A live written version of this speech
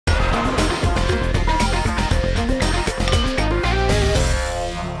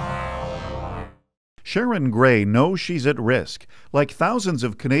Sharon Gray knows she's at risk. Like thousands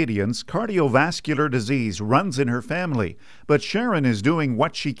of Canadians, cardiovascular disease runs in her family, but Sharon is doing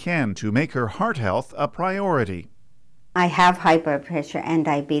what she can to make her heart health a priority. I have high blood pressure and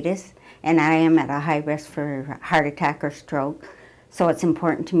diabetes, and I am at a high risk for heart attack or stroke, so it's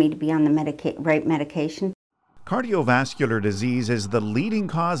important to me to be on the right medication. Cardiovascular disease is the leading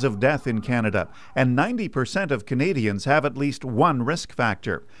cause of death in Canada, and 90% of Canadians have at least one risk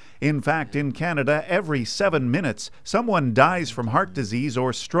factor. In fact, in Canada, every 7 minutes, someone dies from heart disease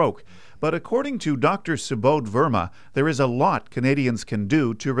or stroke. But according to Dr. Subodh Verma, there is a lot Canadians can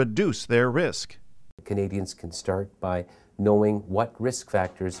do to reduce their risk. Canadians can start by knowing what risk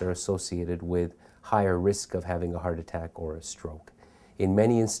factors are associated with higher risk of having a heart attack or a stroke. In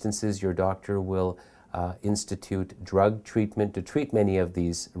many instances, your doctor will institute drug treatment to treat many of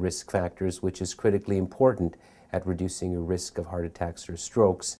these risk factors, which is critically important at reducing your risk of heart attacks or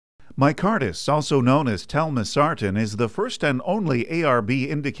strokes. Myocarditis, also known as telmisartan, is the first and only ARB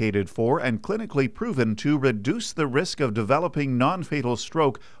indicated for and clinically proven to reduce the risk of developing non-fatal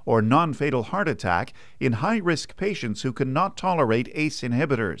stroke or non-fatal heart attack in high-risk patients who cannot tolerate ACE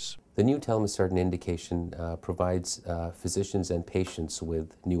inhibitors. The new telmisartan indication provides physicians and patients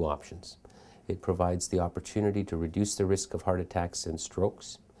with new options. It provides the opportunity to reduce the risk of heart attacks and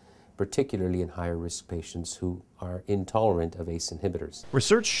strokes, particularly in higher risk patients who are intolerant of ACE inhibitors.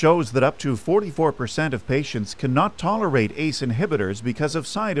 Research shows that up to 44% of patients cannot tolerate ACE inhibitors because of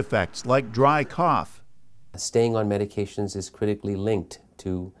side effects like dry cough. Staying on medications is critically linked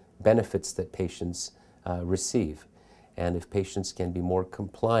to benefits that patients receive. And if patients can be more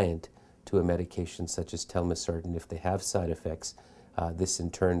compliant to a medication such as telmisartan, if they have side effects, this in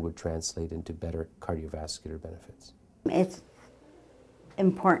turn would translate into better cardiovascular benefits. It's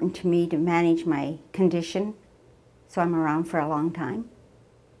important to me to manage my condition, so I'm around for a long time.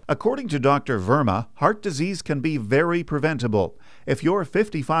 According to Dr. Verma, heart disease can be very preventable. If you're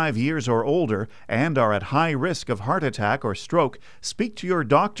 55 years or older and are at high risk of heart attack or stroke, speak to your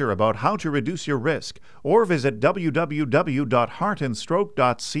doctor about how to reduce your risk or visit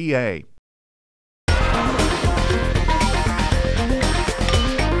www.heartandstroke.ca.